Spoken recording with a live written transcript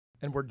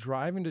and we're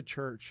driving to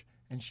church,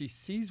 and she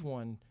sees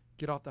one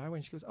get off the highway,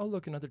 and she goes, "Oh,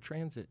 look, another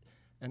transit."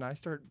 And I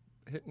start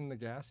hitting the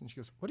gas, and she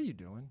goes, "What are you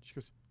doing?" She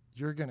goes,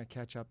 "You're going to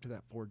catch up to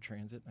that Ford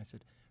Transit." And I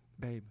said,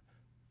 "Babe,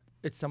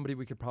 it's somebody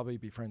we could probably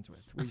be friends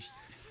with.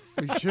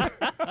 We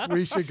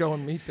should go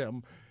and meet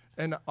them."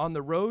 And on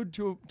the road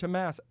to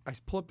Mass, I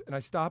pull up and I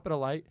stop at a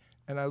light,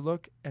 and I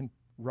look, and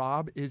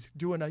Rob is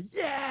doing a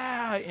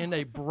yeah in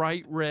a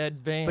bright red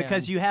van.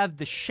 Because you have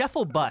the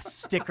Scheffel Bus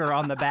sticker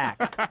on the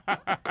back.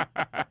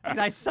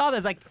 I saw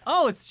this, like,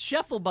 oh, it's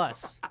Scheffel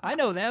Bus. I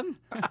know them.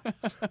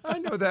 I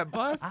know that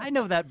bus. I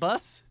know that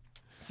bus.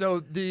 So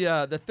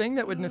the thing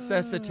that would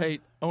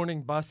necessitate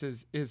owning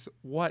buses is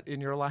what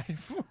in your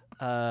life?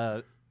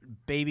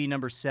 Baby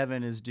number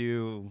 7 is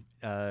due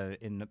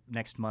in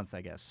next month,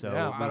 I guess. So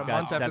Yeah, about we've a got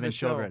month after 7 the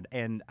show. children.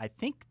 And I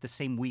think the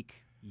same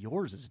week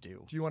yours is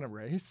due. Do you want to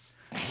race?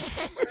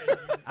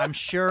 I'm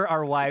sure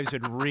our wives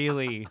would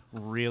really,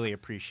 really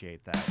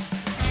appreciate that.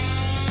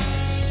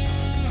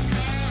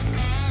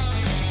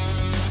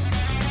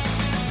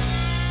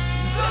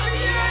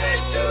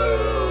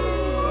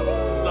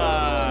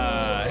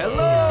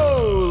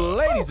 Hello,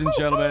 ladies and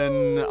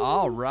gentlemen.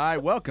 All right,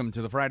 welcome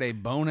to the Friday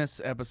bonus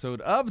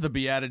episode of The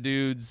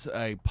Beatitudes,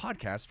 a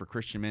podcast for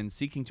Christian men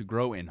seeking to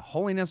grow in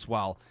holiness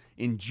while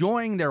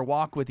enjoying their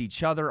walk with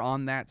each other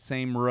on that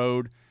same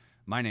road.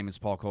 My name is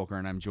Paul Kolker,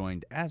 and I'm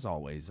joined, as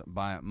always,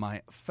 by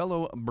my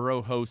fellow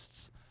bro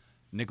hosts,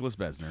 Nicholas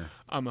Besner.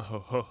 I'm a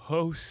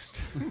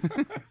host.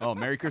 Oh,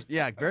 Merry Christmas.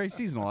 Yeah, very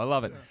seasonal. I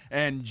love it.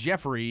 And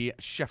Jeffrey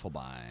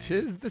Scheffelbein.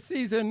 'Tis the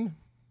season,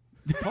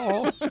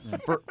 Paul.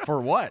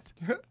 For what?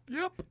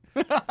 Yep.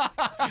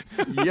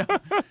 Yeah.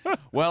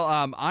 Well,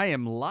 I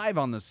am live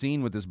on the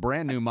scene with this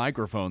brand new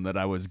microphone that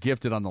I was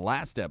gifted on the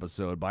last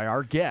episode by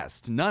our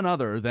guest, none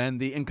other than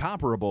the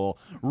incomparable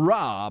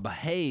Rob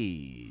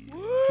Hayes.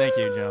 Thank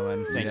you,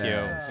 gentlemen. Thank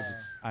Yes.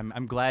 you.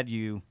 I'm glad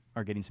you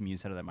are getting some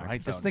use out of that microphone.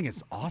 Right? This thing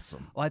is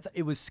awesome. Well,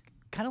 it was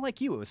kind of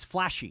like you. It was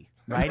flashy,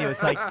 right? It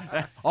was like,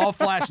 All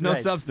flash, no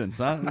Nice. substance,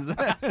 huh?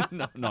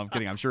 No, I'm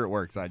kidding. I'm sure it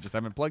works. I just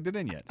haven't plugged it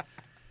in yet.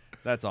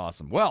 That's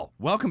awesome. Well,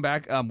 welcome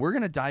back. We're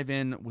going to dive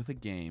in with a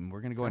game.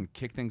 We're going to go ahead and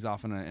kick things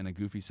off in a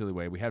goofy, silly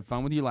way. We had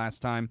fun with you last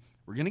time.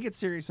 We're going to get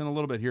serious in a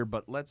little bit here,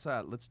 but let's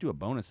do a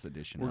bonus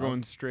edition. We're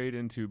going straight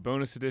into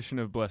bonus edition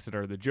of Blessed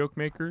Are the Joke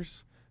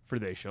Makers, for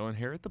they shall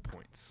inherit the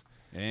points.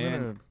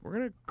 And We're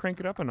gonna crank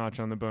it up a notch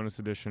on the bonus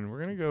edition. We're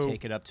gonna go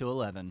take it up to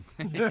 11.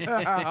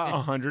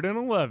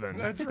 111.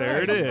 That's there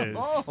right. it is.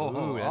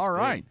 oh, that's all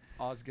right.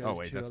 Oz goes Oh,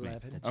 wait, to that's me.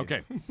 11.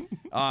 Okay.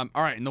 All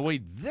right. And the way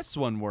this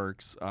one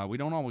works, we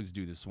don't always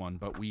do this one,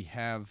 but we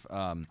have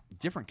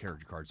different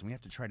character cards, and we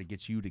have to try to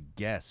get you to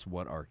guess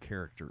what our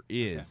character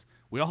is. Okay.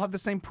 We all have the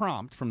same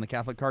prompt from the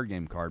Catholic card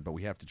game card, but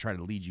we have to try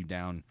to lead you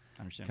down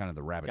Understand. kind of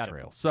the rabbit Got it.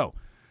 trail. So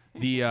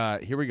the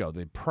here we go.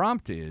 The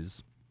prompt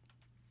is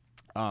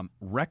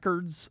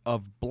records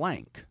of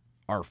blank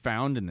are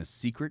found in the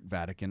secret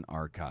Vatican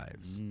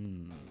archives.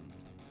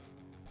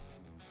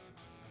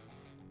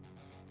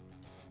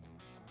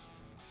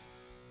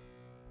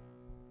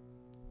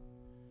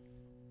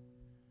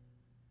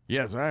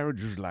 Yes, I would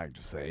just like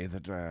to say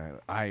that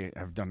I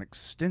have done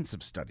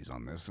extensive studies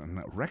on this,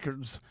 and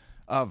records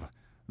of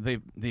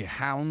the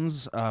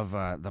hounds of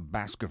the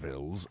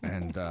Baskervilles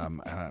and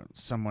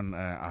someone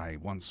I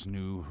once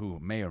knew who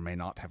may or may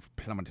not have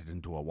plummeted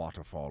into a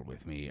waterfall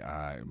with me,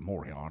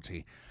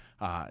 Moriarty.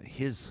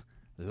 His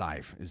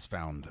life is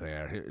found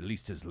there. At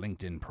least his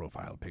LinkedIn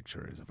profile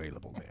picture is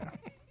available there.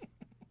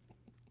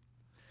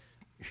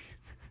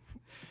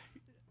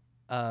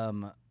 I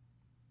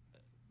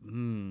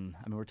mean,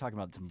 we're talking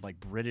about some like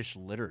British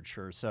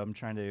literature, so I'm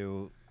trying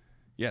to.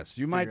 Yes,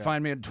 you might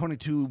find me at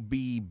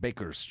 22B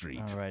Baker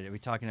Street. All right, are we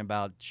talking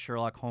about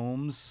Sherlock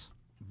Holmes?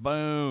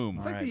 Boom.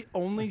 It's All like right. the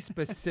only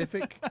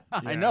specific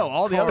I know.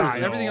 All the card.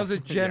 others. Everything else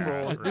is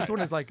general. Yeah, This right. one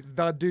is like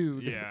the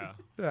dude. Yeah.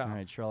 Yeah. All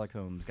right, Sherlock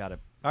Holmes, got it.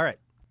 All right,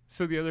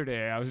 So the other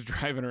day I was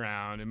driving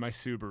around in my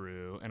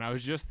Subaru, and I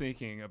was just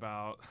thinking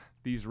about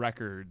these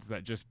records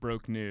that just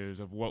broke news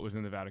of what was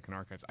in the Vatican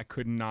archives. I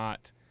could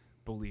not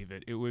believe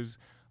it. It was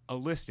a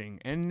listing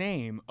and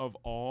name of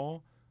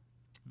all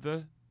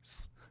the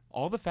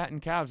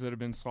fattened calves that have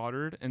been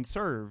slaughtered and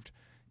served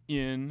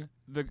in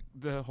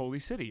the holy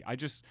city. I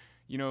just,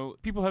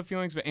 people have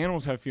feelings, but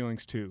animals have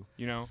feelings too,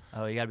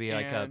 oh, you got to be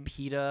like a And-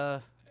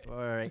 PETA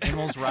or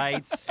animals'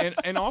 rights,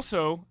 and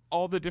also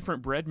all the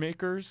different bread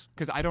makers,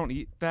 because I don't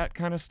eat that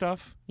kind of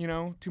stuff,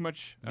 too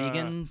much.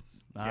 vegan.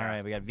 All yeah,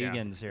 right, we got yeah,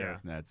 vegans here.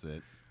 That's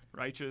it.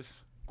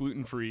 Righteous,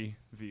 gluten-free,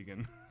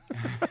 vegan.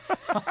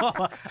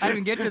 I didn't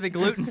even get to the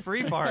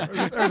gluten-free part.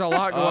 There's a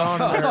lot going on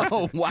there.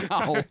 Oh,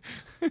 wow.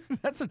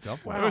 That's a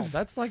tough one. Wow,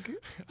 that's like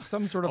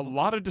some sort A of.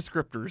 lot of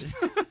descriptors.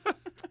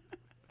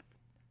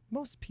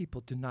 Most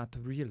people do not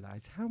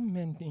realize how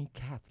many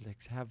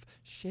Catholics have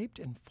shaped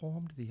and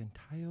formed the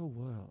entire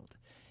world.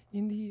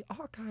 In the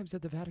archives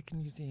of the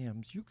Vatican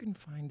Museums, you can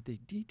find the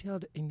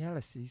detailed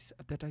analysis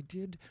that I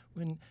did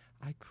when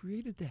I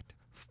created that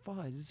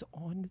fuzz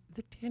on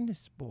the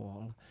tennis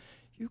ball.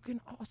 You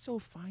can also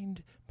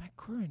find my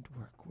current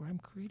work where I'm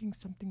creating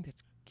something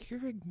that's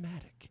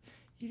Keurigmatic.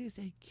 It is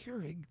a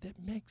Keurig that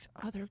makes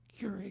other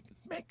Keurig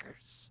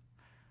makers.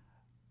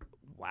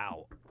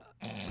 Wow.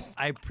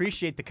 I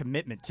appreciate the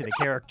commitment to the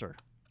character.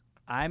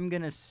 I'm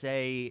going to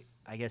say,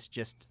 I guess,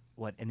 just,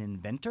 what, an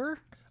inventor?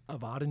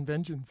 Of odd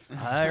inventions.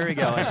 There we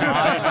go.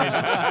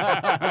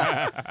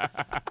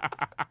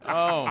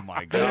 Oh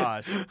my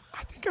gosh.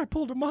 I think I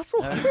pulled a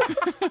muscle.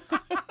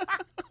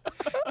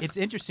 It's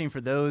interesting for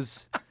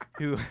those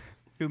who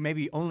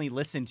maybe only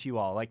listen to you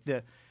all. Like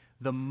the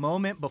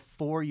moment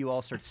before you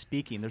all start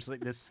speaking, there's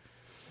like this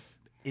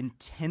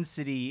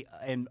intensity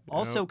and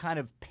also kind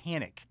of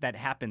panic that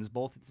happens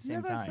both at the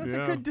same time. That's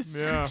a good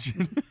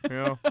description.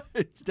 Yeah.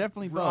 It's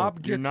definitely Rob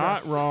both. gets You're not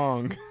us.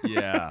 wrong.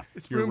 Yeah.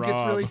 This You're room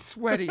gets really Rob.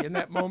 sweaty in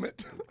that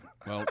moment.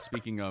 Well,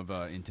 speaking of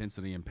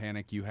intensity and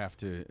panic, you have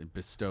to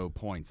bestow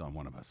points on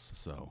one of us.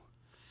 So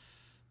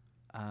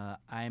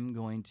I'm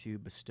going to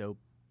bestow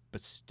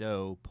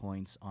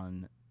points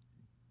on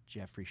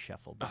Jeffrey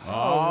Scheffelbeck.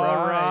 All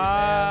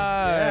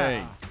right,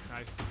 man. Yeah.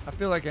 Nice. I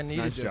feel like I needed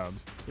Nice this. job.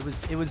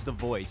 It was the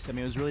voice. I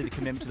mean, it was really the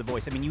commitment to the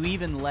voice. I mean, you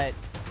even let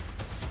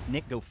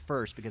Nick go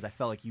first because I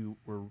felt like you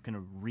were kind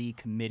of He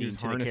recommitting was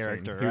to the harnessing.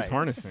 character. He was right?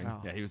 harnessing.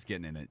 Oh. Yeah, he was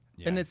getting in it.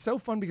 Yeah. And it's so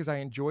fun because I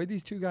enjoy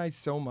these two guys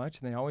so much,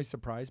 and they always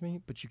surprise me.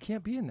 But you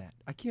can't be in that.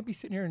 I can't be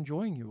sitting here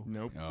enjoying you.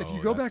 Nope. If Oh,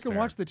 you go that's back and fair.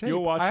 watch the tape,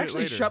 You'll watch I it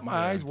actually later. shut my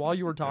Yeah. eyes while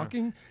you were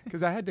talking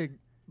because I had to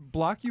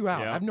block you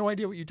out. Yeah. I have no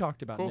idea what you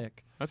talked about, Cool.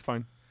 Nick. That's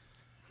fine.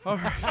 All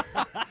right.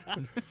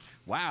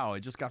 Wow,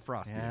 it just got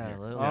frosty in Yeah, here.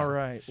 a little. All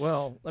right.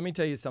 Well, let me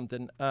tell you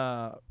something.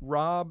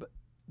 Rob,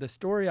 the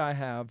story I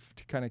have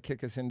to kind of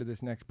kick us into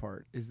this next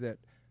part is that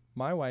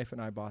my wife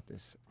and I bought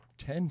this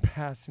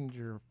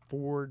 10-passenger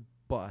Ford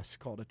bus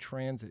called a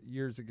Transit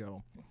years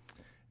ago.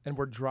 And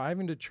we're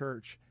driving to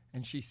church,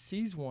 and she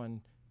sees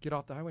one get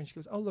off the highway, and she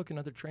goes, oh, look,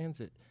 another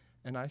Transit.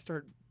 And I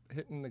start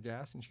hitting the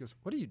gas, and she goes,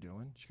 what are you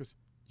doing? She goes,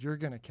 you're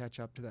going to catch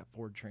up to that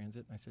Ford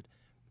Transit. And I said,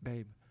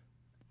 babe,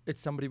 it's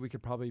somebody we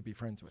could probably be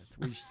friends with.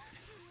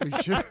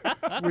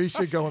 We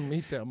should go and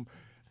meet them.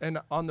 And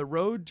on the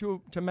road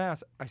to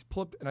Mass, I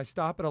pull up and I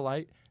stop at a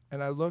light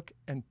and I look,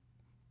 and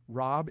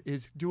Rob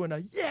is doing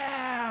a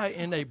yeah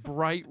in a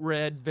bright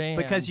red van.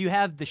 Because you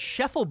have the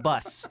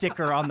Scheffelbus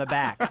sticker on the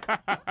back.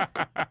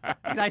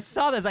 I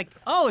saw this, like,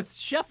 oh,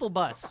 it's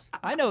Scheffelbus.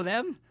 I know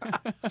them.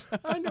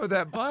 I know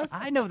that bus.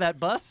 I know that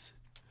bus.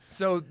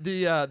 So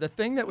the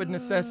thing that would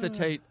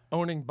necessitate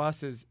owning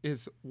buses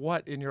is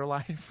what in your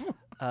life?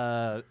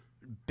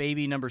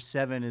 Baby number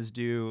 7 is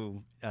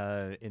due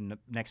in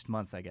next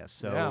month, I guess.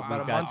 So Yeah, about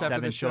we've a got month after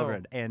 7 the show.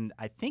 children, and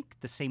I think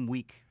the same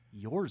week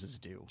yours is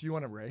due. Do you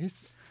want to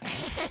race?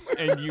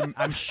 And you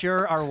I'm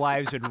sure our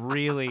wives would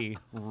really,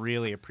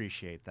 really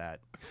appreciate that.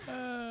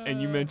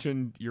 and you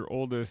mentioned your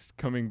oldest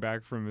coming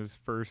back from his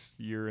first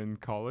year in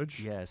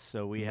college. Yes,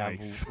 so we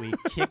Nice. we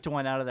kicked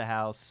one out of the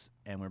house,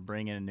 and we're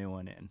bringing a new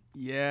one in.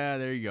 Yeah,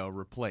 there you go.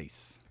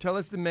 Replace. Tell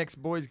us the mix,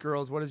 boys,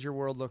 girls. What does your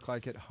world look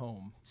like at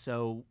home?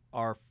 So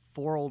our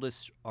 4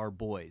 oldest are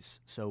boys.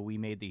 So we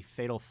made the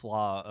fatal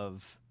flaw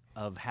of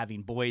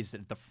having boys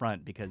at the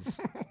front because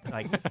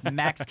like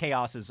Max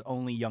Chaos is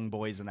only young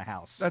boys in the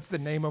house. That's the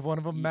name of one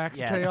of them, Max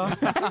Yes.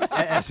 Chaos.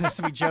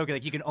 As we joke,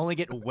 like you can only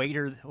get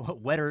wetter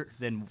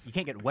than you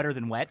can't get wetter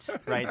than wet,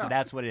 right? So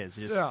that's what it is.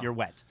 Just Yeah. you're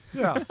wet.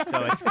 Yeah.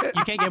 So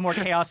you can't get more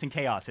chaos than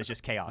chaos. It's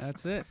just chaos.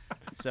 That's it.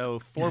 So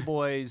 4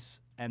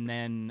 boys, and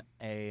then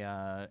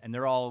and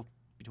they're all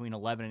between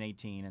 11 and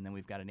 18, and then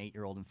we've got an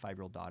 8-year-old and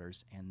 5-year-old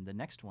daughters, and the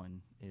next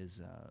one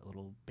is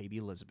little baby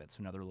Elizabeth, so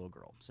another little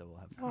girl. So we'll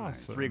have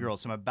Awesome. 3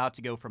 girls. So I'm about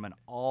to go from an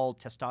all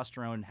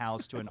testosterone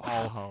house to an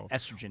all Wow.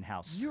 estrogen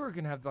house. You are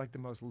gonna have like the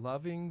most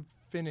loving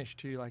finish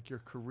to like your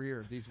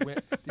career. These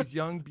these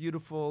young,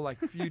 beautiful, like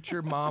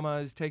future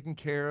mamas taking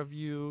care of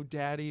you.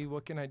 Daddy,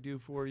 what can I do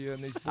for you?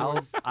 And these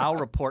boys. I'll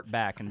report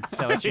back and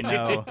to let you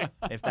know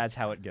if that's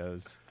how it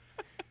goes.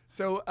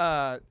 So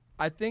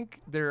I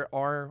think there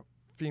are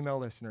female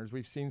listeners.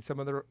 We've seen some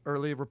of the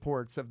early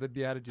reports of the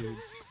Beatitudes.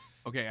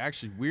 Okay,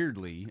 actually,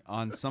 weirdly,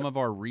 on some of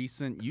our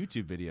recent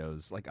YouTube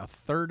videos, like a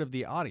third of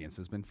the audience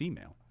has been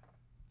female.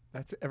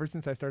 That's ever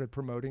since I started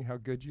promoting how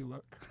good you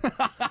look.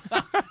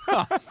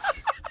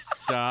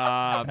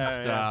 Stop.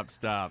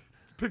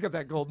 Pick up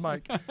that gold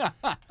mic.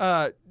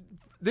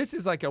 This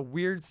is like a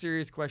weird,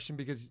 serious question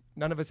because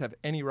none of us have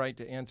any right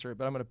to answer it,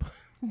 but I'm going to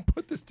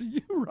put this to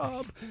you,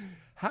 Rob.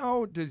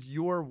 How does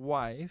your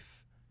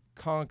wife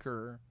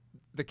conquer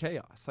the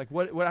chaos? Like,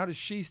 how does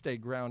she stay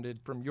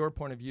grounded from your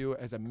point of view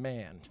as a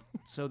man?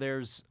 So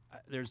there's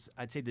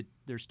I'd say that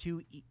there's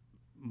 2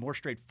 more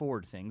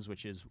straightforward things,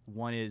 which is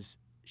one is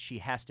she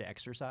has to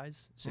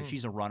exercise. So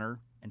she's a runner,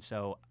 and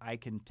so I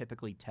can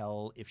typically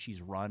tell if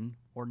she's run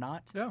or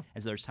not. Yeah.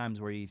 And so there's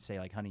times where you say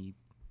like, honey, you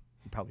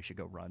probably should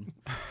go run.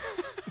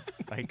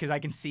 Because I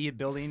can see it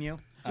building in you.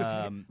 Just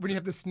when you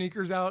have the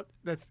sneakers out,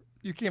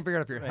 you can't figure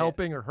out if you're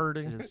helping or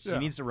hurting. She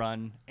needs to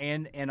run,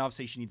 and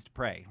obviously she needs to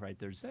pray, right?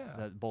 There's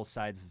Yeah. both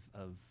sides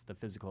of the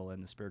physical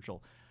and the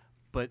spiritual.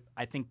 But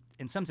I think,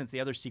 in some sense, the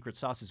other secret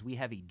sauce is we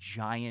have a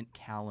giant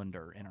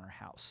calendar in our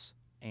house,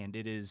 and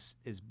it is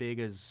as big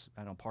as,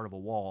 I don't know, part of a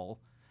wall,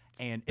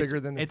 And bigger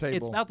than this it's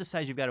table. about the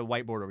size. You've got a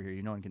whiteboard over here.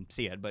 No one can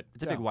see it, but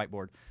it's a big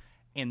whiteboard.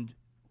 And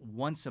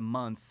once a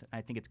month,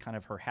 I think it's kind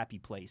of her happy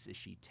place, is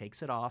she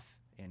takes it off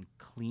and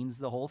cleans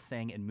the whole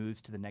thing and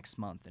moves to the next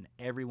month. And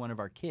every one of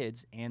our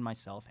kids and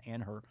myself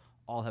and her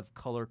all have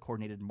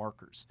color-coordinated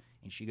markers.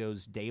 And she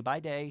goes day by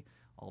day,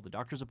 all the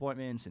doctor's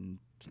appointments and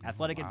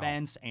athletic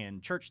events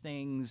and church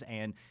things,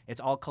 and it's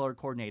all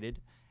color-coordinated.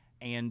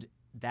 And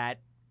that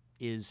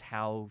is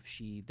how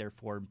she,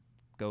 therefore,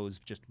 goes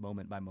just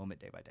moment by moment,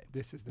 day by day.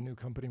 This is the new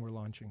company we're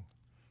launching.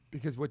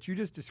 Because what you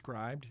just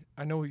described,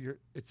 I know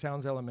it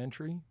sounds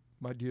elementary,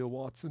 my dear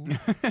Watson,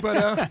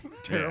 but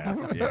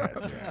terrible.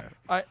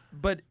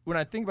 But when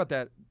I think about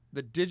that,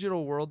 the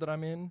digital world that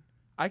I'm in,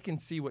 I can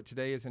see what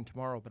today is and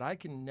tomorrow, but I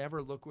can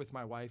never look with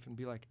my wife and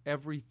be like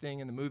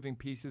everything and the moving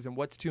pieces and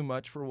what's too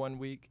much for 1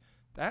 week.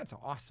 That's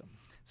awesome.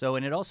 So,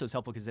 and it also is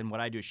helpful because then what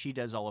I do is she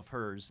does all of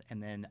hers,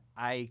 and then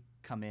I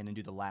come in and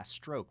do the last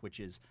stroke, which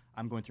is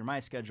I'm going through my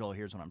schedule.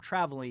 Here's when I'm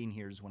traveling.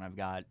 Here's when I've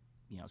got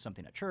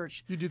something at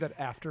church. You do that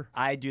after?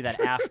 I do that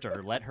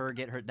after. Let her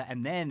get her,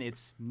 and then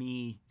it's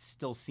me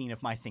still seeing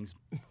if my things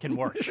can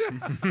work,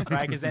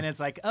 right? Because then it's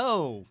like,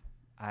 oh,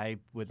 I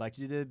would like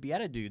to do the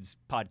Beatitudes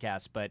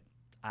podcast, but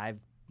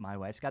my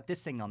wife's got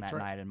this thing on that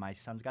night, and my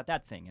son's got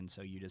that thing, and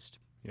so you just,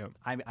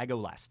 I go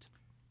last.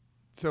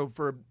 So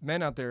for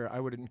men out there, I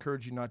would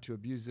encourage you not to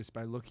abuse this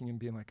by looking and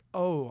being like,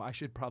 oh, I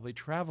should probably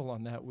travel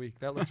on that week.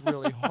 That looks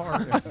really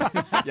hard.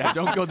 Yeah,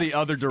 don't go the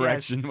other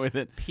direction with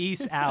it.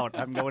 Peace out.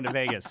 I'm going to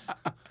Vegas.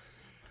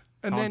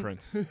 And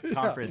Conference.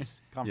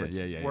 Conference.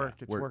 Yeah. Work.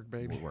 It's work,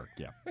 baby. Work,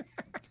 yeah.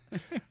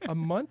 A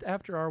month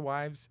after our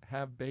wives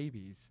have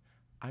babies,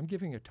 I'm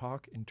giving a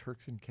talk in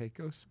Turks and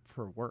Caicos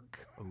for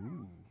work.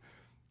 Ooh.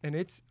 And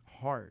it's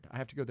hard. I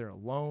have to go there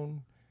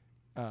alone.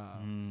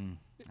 On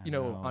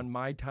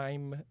my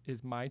time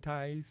is my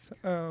ties.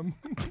 I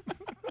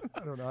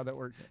don't know how that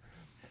works.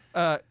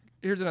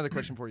 Here's another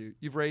question for you.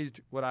 You've raised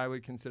what I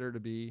would consider to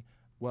be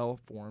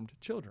well-formed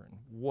children.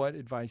 What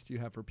advice do you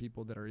have for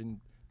people that are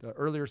in the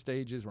earlier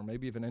stages, or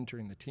maybe even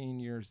entering the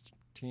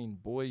teen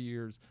boy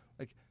years?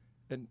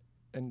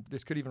 And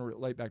this could even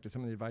relate back to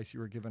some of the advice you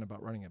were given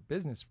about running a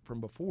business from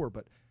before.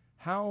 But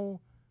how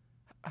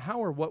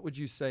or what would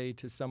you say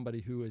to somebody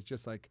who is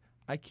just like,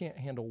 I can't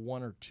handle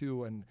 1 or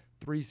 2 and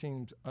 3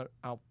 seems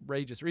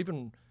outrageous, or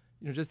even,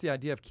 just the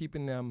idea of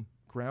keeping them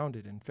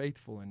grounded and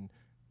faithful and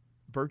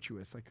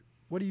virtuous. Like,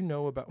 what do you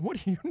know about about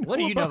anything? What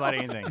do you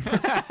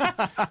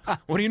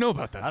know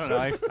about this? I don't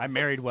know. I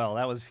married well.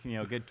 That was,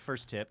 good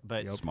first tip.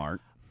 But Smart.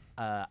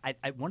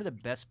 one of the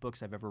best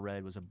books I've ever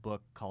read was a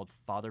book called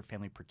Father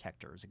Family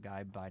Protector. It was a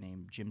guy by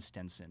name Jim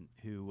Stenson,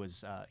 who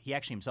was he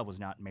actually himself was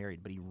not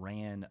married, but he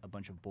ran a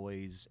bunch of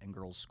boys and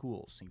girls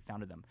schools. He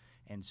founded them,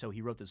 and so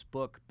he wrote this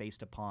book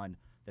based upon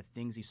the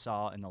things he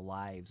saw in the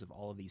lives of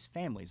all of these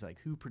families, like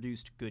who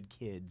produced good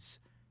kids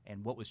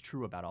and what was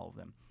true about all of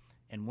them.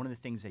 And one of the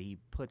things that he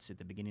puts at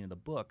the beginning of the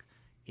book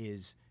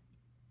is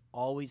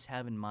always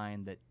have in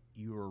mind that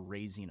you are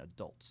raising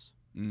adults.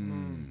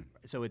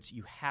 So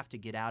you have to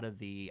get out of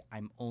the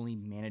I'm only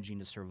managing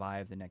to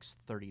survive the next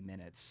 30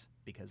 minutes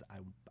because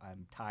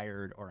I'm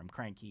tired or I'm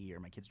cranky or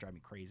my kids drive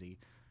me crazy.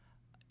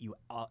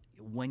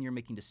 When you're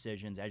making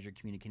decisions, as you're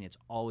communicating, it's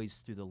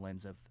always through the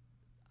lens of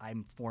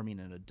I'm forming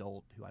an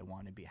adult who I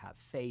want to have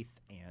faith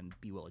and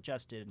be well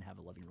adjusted and have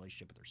a loving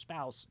relationship with their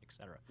spouse,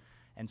 etc.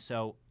 And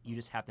so you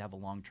just have to have a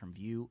long-term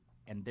view,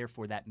 and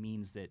therefore that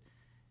means that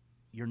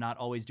you're not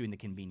always doing the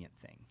convenient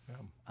thing.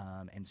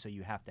 And so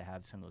you have to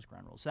have some of those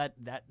ground rules. So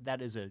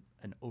that is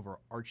an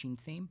overarching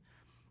theme.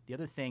 The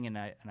other thing, and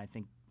I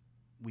think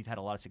we've had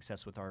a lot of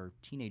success with our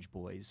teenage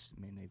boys.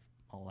 I mean, they've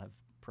all have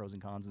pros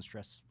and cons and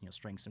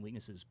strengths and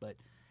weaknesses, but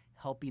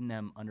helping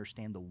them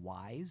understand the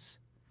whys,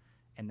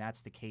 and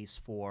that's the case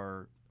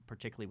for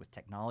particularly with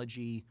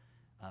technology,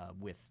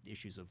 with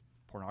issues of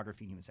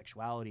pornography and human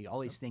sexuality, all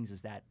these things,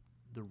 is that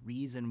the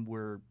reason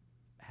we're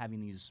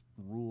having these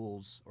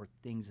rules or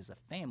things as a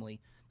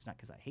family, it's not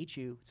because I hate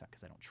you, it's not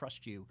because I don't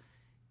trust you,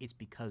 it's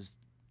because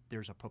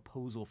there's a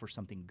proposal for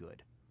something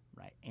good,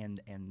 right?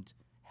 And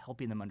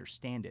helping them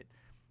understand it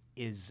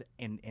is,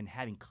 and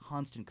having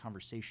constant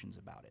conversations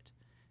about it.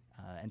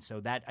 And so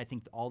that, I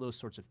think all those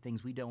sorts of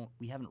things,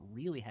 we haven't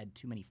really had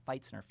too many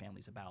fights in our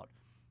families about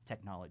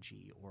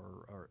technology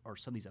or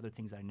some of these other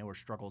things that I know are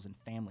struggles in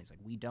families. Like,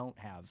 we don't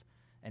have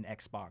an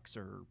Xbox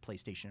or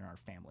PlayStation in our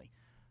family.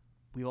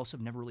 We also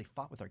have never really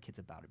fought with our kids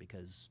about it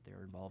because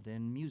they're involved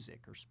in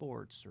music or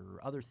sports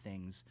or other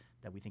things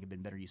that we think have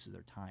been better use of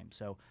their time.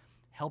 So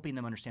helping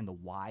them understand the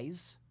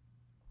whys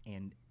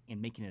and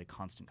making it a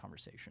constant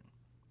conversation.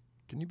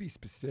 Can you be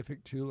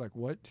specific too? Like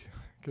what,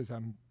 because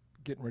I'm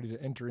getting ready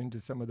to enter into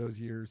some of those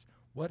years,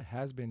 what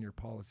has been your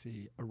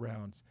policy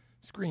around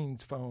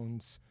screens,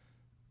 phones,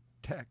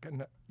 tech?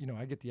 And,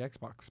 I get the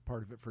Xbox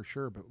part of it for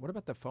sure, but what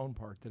about the phone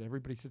part that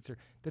everybody sits there,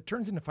 that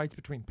turns into fights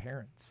between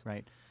parents?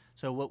 Right.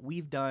 So what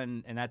we've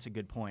done, and that's a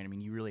good point, I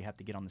mean, you really have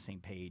to get on the same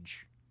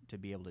page to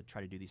be able to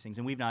try to do these things.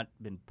 And we've not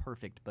been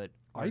perfect, but...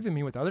 I even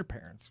mean with other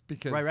parents,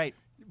 because right.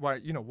 why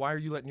are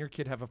you letting your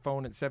kid have a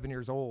phone at 7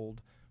 years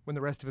old when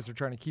the rest of us are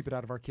trying to keep it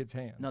out of our kids'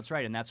 hands. No, that's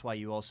right, and that's why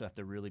you also have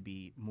to really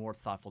be more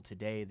thoughtful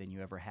today than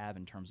you ever have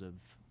in terms of,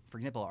 for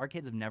example, our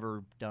kids have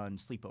never done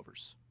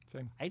sleepovers.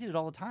 Same. I did it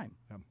all the time.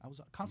 Yeah. I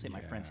was constantly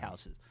at my friends' Yeah.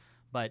 houses,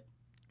 but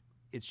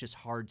it's just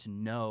hard to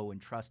know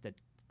and trust that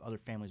other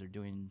families are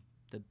doing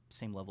the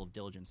same level of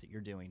diligence that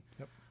you're doing.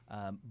 Yep.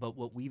 But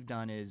what we've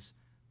done is,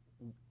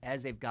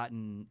 as they've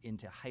gotten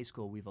into high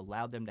school, we've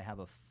allowed them to have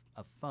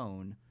a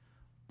phone,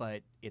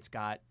 but it's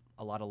got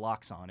a lot of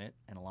locks on it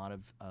and a lot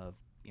of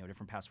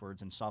different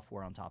passwords and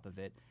software on top of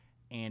it,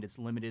 and it's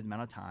limited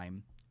amount of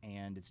time,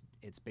 and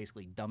it's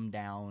basically dumbed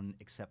down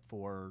except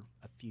for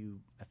a few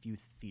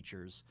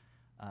features.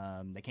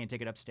 They can't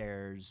take it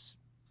upstairs.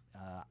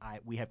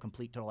 We have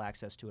complete total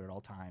access to it at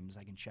all times.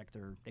 I can check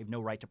they have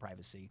no right to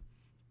privacy.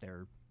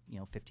 They're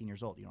 15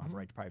 years old. You don't have a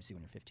right to privacy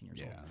when you're 15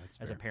 years old that's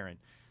as a fair.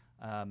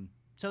 parent.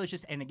 So it's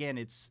just, and again,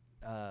 it's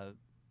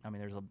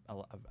there's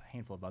a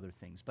handful of other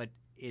things, but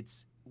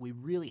we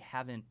really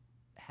haven't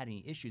had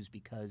any issues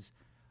because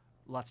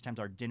lots of times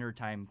our dinner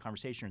time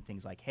conversation are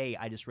things like, hey,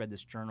 I just read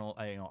this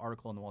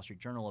article in the Wall Street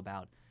Journal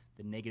about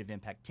the negative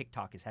impact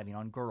TikTok is having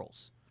on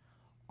girls.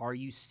 Are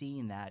you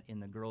seeing that in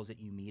the girls that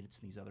you meet at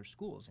these other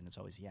schools? And it's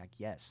always,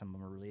 yes, some of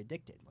them are really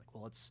addicted. Like,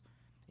 well,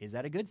 is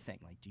that a good thing?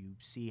 Like, do you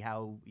see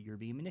how you're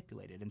being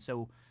manipulated? And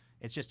so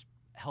it's just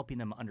helping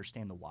them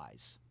understand the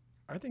whys.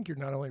 I think you're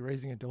not only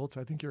raising adults,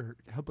 I think you're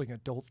helping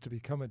adults to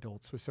become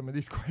adults with some of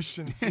these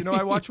questions.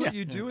 I watch what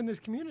you do in this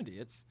community.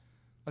 It's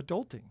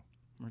adulting.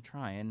 We're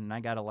trying, and I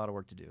got a lot of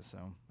work to do.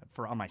 So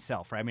on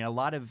myself, right? I mean, a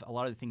lot of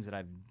the things that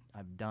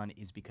I've done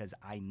is because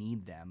I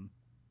need them,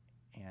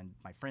 and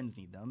my friends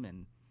need them,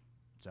 and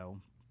so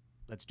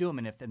let's do them.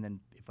 And then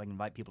if I can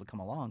invite people to come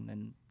along,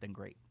 then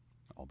great.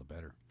 All the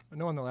better. I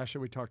know on the last show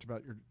we talked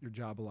about your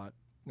job a lot.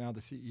 Now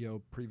the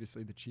CEO,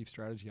 previously the chief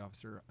strategy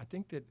officer. I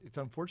think that it's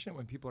unfortunate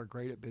when people are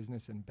great at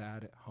business and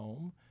bad at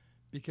home,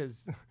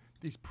 because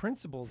these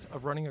principles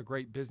of running a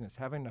great business,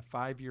 having a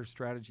 5-year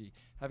strategy,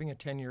 having a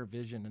 10-year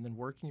vision, and then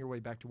working your way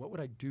back to what would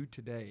I do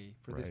today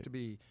for this Right. to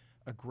be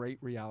a great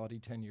reality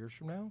 10 years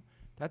from now.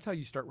 That's how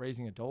you start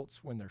raising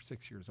adults when they're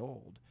 6 years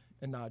old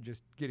and not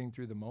just getting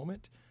through the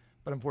moment.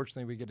 But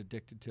unfortunately, we get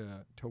addicted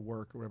to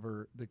work, or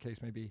whatever the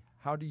case may be.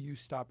 How do you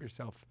stop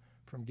yourself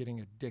from getting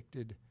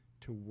addicted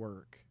to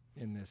work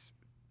in this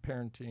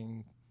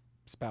parenting,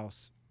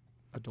 spouse,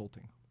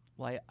 adulting?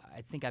 Well,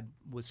 I think I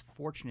was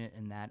fortunate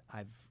in that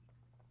I've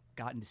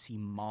gotten to see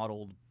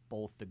modeled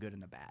both the good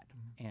and the bad.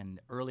 Mm-hmm. And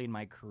early in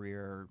my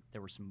career,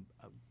 there were some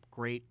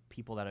great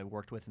people that I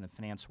worked with in the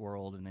finance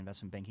world and the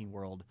investment banking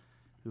world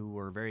who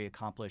were very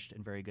accomplished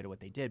and very good at what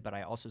they did. But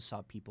I also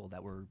saw people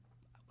that were,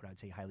 what I'd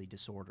say, highly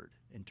disordered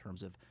in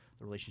terms of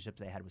the relationships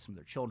they had with some of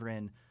their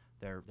children,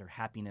 their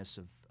happiness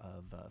of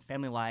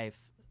family life.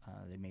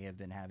 They may have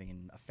been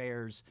having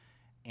affairs.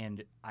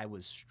 And I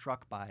was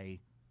struck by,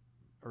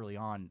 early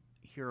on,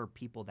 here are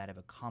people that have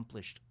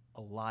accomplished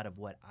a lot of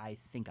what I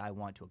think I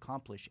want to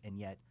accomplish, and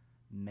yet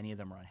many of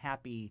them are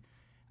unhappy.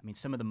 I mean,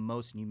 some of the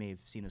most, and you may have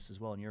seen this as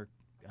well in your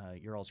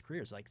all's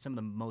careers, like some of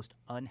the most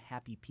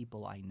unhappy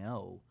people I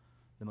know,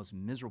 the most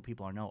miserable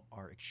people I know,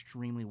 are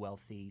extremely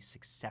wealthy,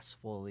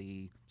 successful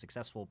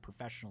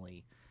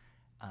professionally.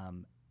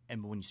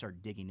 And when you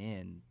start digging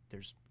in,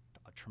 there's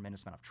a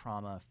tremendous amount of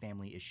trauma,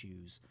 family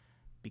issues,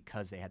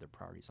 because they had their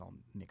priorities all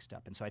mixed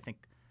up. And so I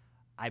think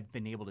I've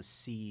been able to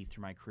see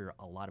through my career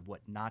a lot of what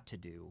not to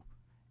do.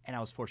 And I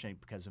was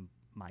fortunate because of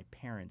my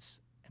parents,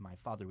 and my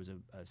father was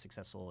a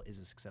successful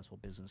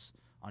business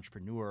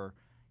entrepreneur.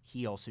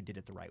 He also did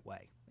it the right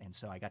way. And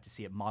so I got to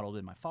see it modeled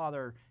in my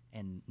father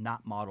and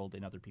not modeled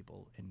in other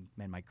people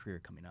in my career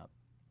coming up.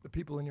 The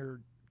people in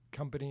your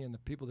company and the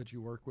people that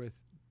you work with,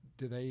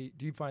 do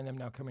you find them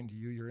now coming to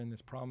you? You're in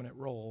this prominent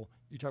role.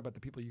 You talk about the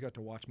people you got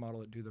to watch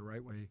model it do the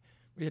right way.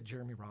 We had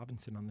Jeremy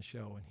Robinson on the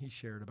show, and he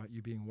shared about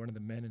you being one of the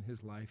men in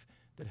his life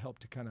that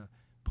helped to kind of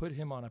put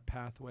him on a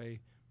pathway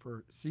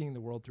for seeing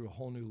the world through a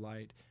whole new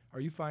light. Are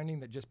you finding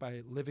that just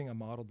by living a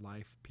modeled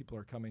life, people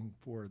are coming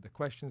for the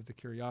questions, the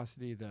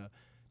curiosity, the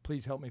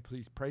please help me,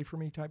 please pray for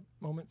me type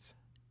moments?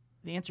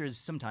 The answer is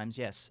sometimes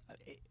yes,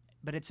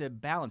 but it's a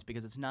balance,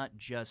 because it's not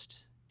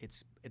just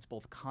it's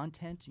both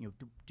content.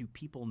 Do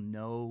people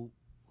know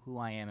who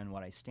I am and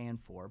what I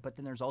stand for? But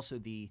then there's also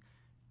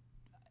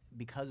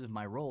because of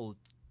my role,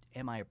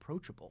 am I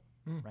approachable?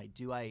 Right?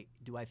 Do I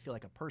feel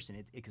like a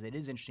person? Because it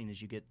is interesting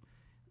as you get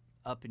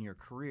up in your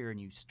career and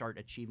you start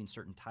achieving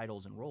certain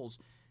titles and roles,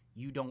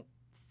 you don't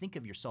think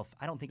of yourself.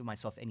 I don't think of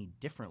myself any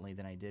differently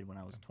than I did when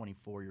I was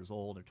 24 years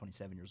old or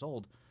 27 years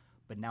old.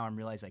 But now I'm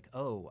realizing, like,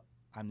 oh,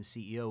 I'm the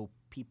CEO.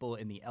 People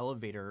in the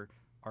elevator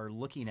are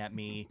looking at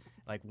me,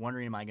 like,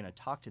 wondering, am I going to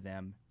talk to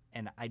them?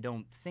 And I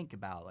don't think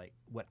about, like,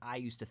 what I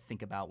used to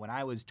think about when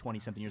I was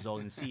 20-something years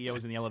old and the CEO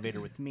was in the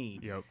elevator with me.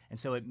 Yep. And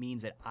so it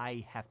means that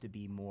I have to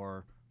be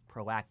more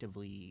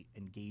proactively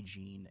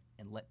engaging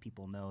and let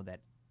people know that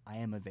I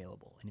am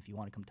available. And if you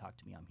want to come talk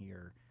to me, I'm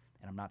here,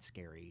 and I'm not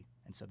scary.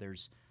 And so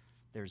there's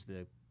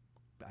the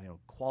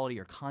quality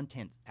or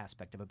content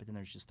aspect of it, but then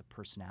there's just the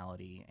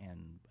personality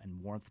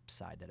and warmth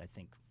side that I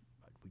think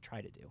we try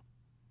to do.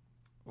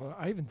 Well,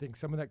 I even think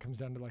some of that comes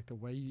down to like the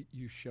way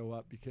you show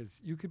up, because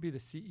you could be the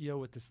CEO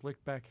with the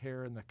slick back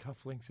hair and the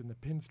cufflinks and the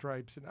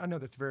pinstripes. And I know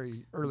that's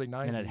very early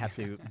 90s. And I'd have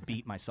to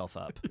beat myself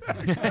up.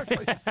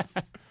 Exactly.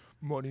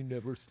 Money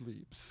never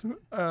sleeps.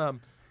 Well,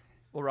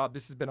 Rob,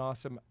 this has been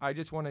awesome. I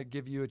just want to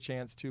give you a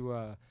chance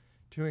to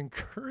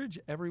encourage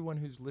everyone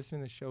who's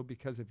listening to the show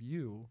because of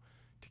you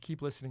to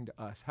keep listening to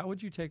us. How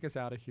would you take us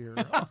out of here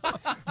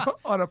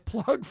on a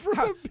plug for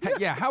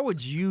How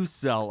would you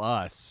sell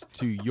us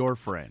to your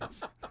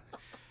friends?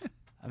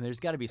 I mean,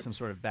 there's got to be some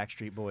sort of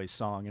Backstreet Boys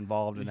song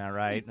involved in that,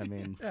 right? I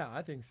mean, Yeah,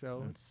 I think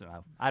so.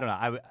 I don't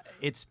know.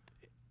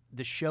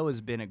 The show has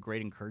been a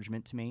great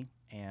encouragement to me,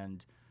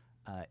 and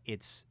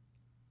it's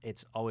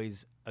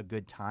always a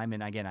good time.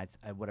 And again,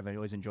 what I've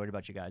always enjoyed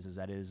about you guys is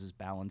this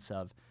balance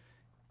of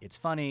it's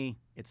funny,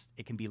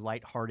 it can be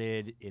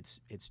lighthearted,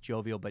 it's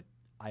jovial, but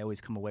I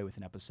always come away with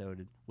an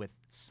episode with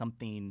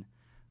something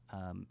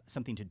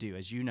to do.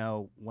 As you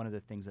know, one of the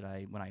things that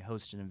when I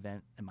host an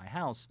event in my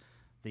house,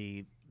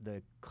 the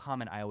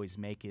comment I always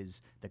make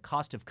is the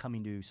cost of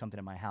coming to something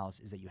at my house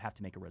is that you have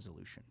to make a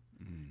resolution.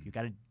 You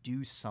got to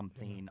do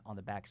something on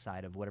the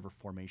backside of whatever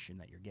formation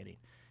that you're getting.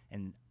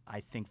 And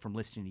I think from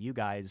listening to you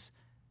guys,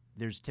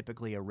 there's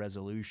typically a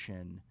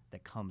resolution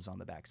that comes on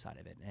the backside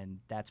of it, and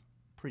that's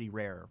pretty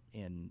rare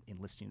in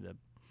listening to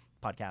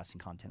podcasts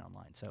and content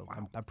online. So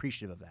I'm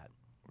appreciative of that.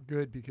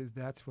 Good, because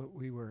that's what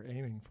we were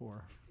aiming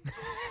for.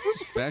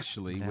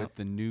 Especially with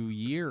the new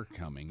year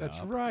coming That's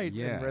up. right,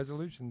 Yes. and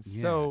resolutions.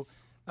 Yes. So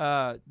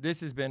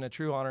this has been a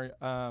true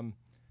honor.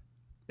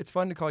 It's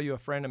fun to call you a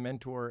friend, a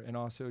mentor, and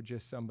also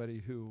just somebody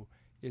who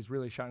is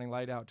really shining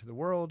light out to the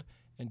world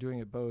and doing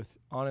it both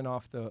on and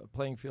off the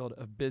playing field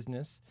of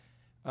business.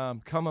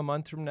 Come a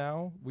month from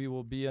now, we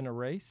will be in a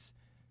race.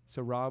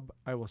 So, Rob,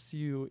 I will see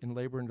you in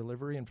labor and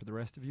delivery, and for the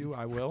rest of you,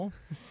 I will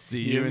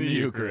See you in the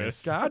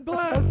Eucharist. God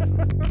bless.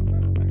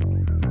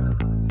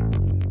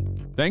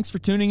 Thanks for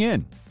tuning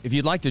in. If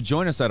you'd like to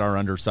join us at our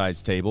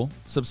undersized table,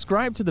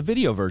 subscribe to the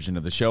video version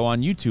of the show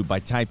on YouTube by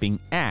typing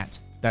 @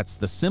 that's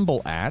the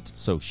symbol @,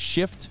 so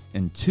shift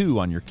and 2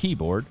 on your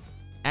keyboard,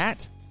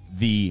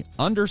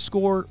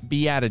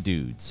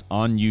 @the_Beatitudes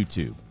on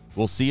YouTube.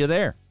 We'll see you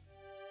there.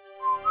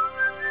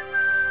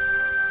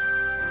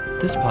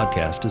 This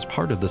podcast is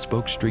part of the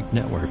Spoke Street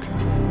Network.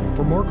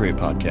 For more great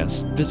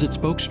podcasts, visit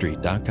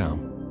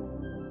spokestreet.com.